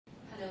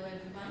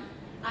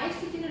I,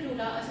 Stuti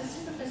Narula,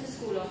 Assistant Professor,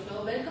 School of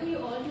Law, welcome you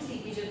all to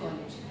CPJ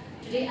College.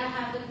 Today I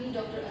have with me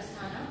Dr.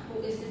 Asthana,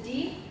 who is the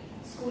Dean,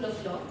 School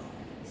of Law.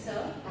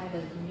 Sir, I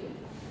welcome you.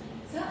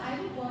 Sir, I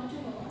would want to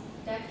know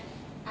that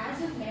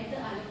as you've met the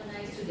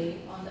alumni today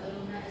on the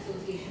Alumni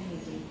Association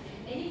meeting,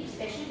 any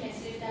special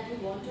message that you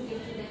want to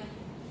give to them?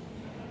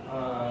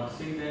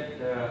 See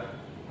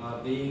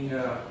that being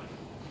a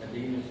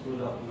Dean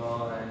School of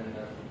Law and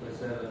a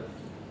Professor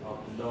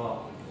of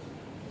Law,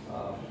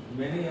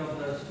 many of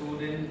the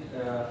students,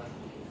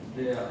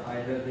 they are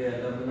either the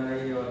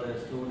alumni or the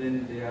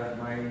student, they are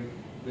my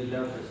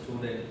beloved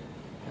student,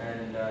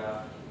 and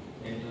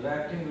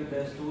interacting with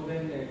the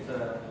student, it's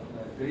a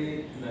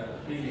great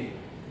feeling.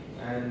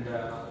 And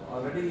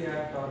already I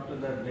have talked to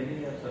the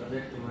many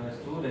subject to my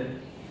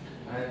student,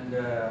 and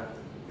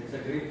it's a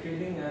great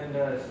feeling, and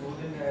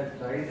student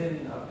has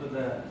risen up to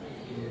the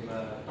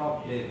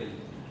top level.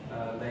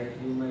 Like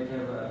you might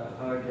have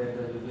heard that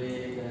the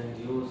Vivek and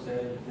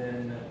Yusuf,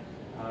 then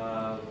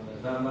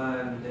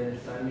Raman, then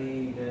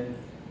Sunny, then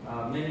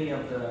many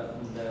of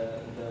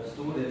the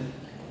students,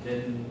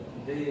 then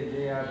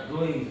they are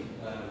growing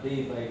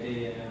day by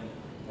day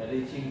and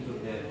reaching to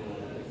their goal.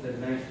 It's a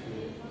nice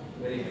feeling,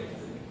 very nice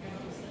feeling.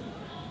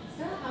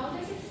 Sir, how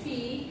does it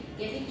feel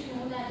getting to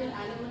know that your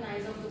alumni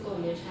of the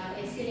college have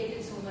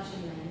escalated so much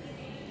in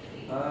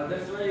life?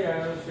 That's why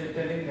I was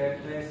telling that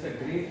it's a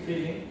great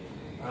feeling.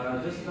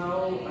 Just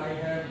now I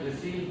have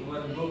received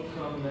one book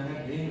from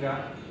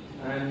Dhingra,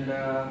 and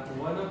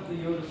one of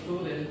your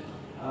students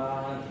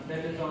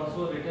that is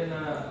also written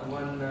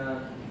one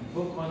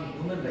book on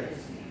human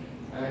rights.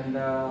 And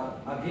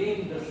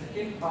again, the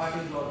second part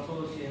is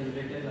also she has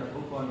written a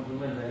book on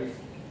human rights.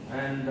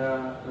 And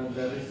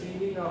the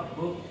receiving of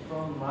book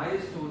from my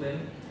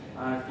student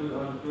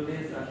on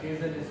today's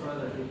occasion,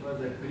 it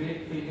was a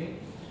great feeling.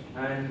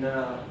 And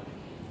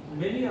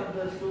many of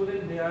the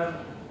students, they are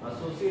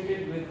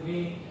associated with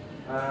me,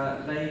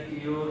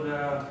 like your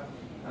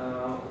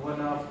one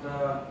of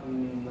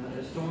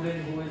the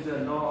student who is a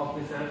law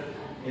officer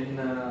in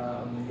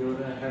your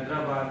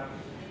Hyderabad,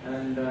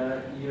 and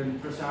your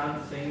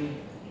Prashant Singh,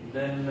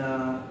 then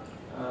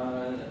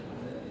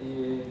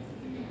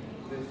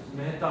this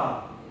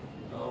Mehta,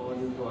 what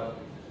do you call it?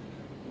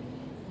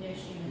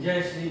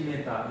 Jayashree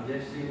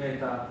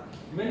Mehta.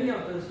 Many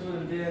of the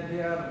students,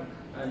 they are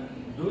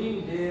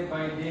doing day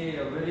by day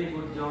a very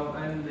good job.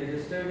 And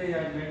yesterday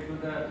I met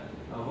with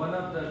one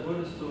of the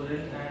good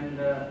students, and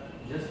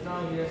just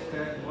now he has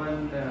started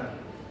one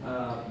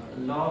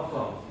law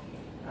firm,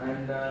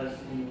 and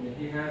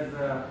he has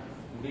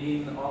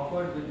been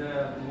offered with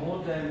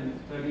more than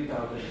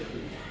 30,000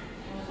 rupees.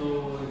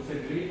 So it's a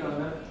great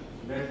honor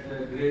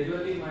that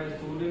gradually my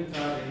students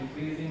are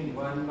increasing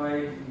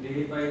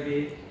day by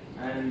day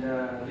and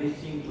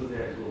reaching to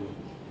their goal.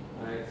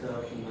 It's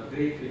a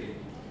great feeling.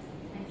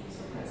 Thank you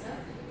so much, sir.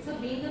 So,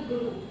 being a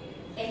guru,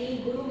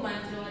 any guru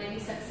mantra or any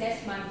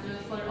success mantra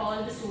for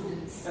all the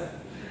students?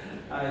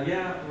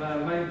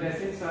 My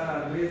blessings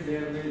are always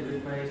there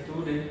with my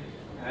student.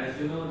 As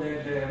you know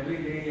that every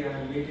day I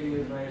am meeting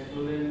with my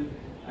student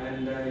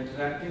and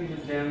interacting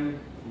with them,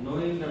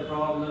 knowing the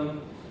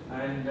problem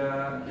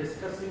and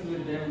discussing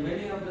with them.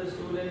 Many of the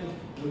students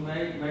you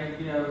might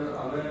be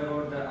aware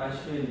about the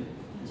Ashwin,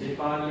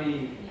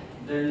 Jepali,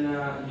 then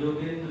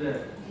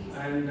Yogendra,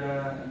 and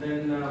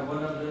then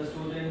one of the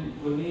students,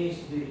 Gunish,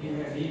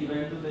 he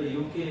went to the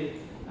UK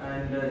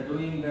and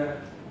doing that.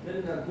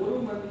 Then the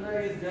Guru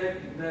Mantra is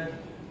that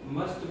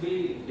must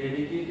be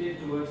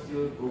dedicated towards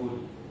your goal,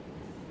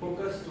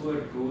 focus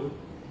toward goal,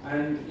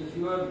 and if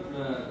you are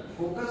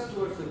focused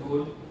towards the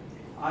goal,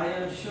 I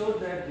am sure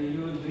that you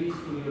will reach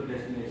to your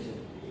destination.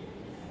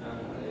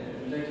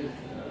 That is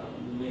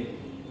me.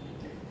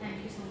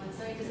 Thank you so much,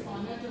 sir. It is an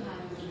honor to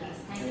have you with us.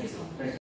 Thank you so much.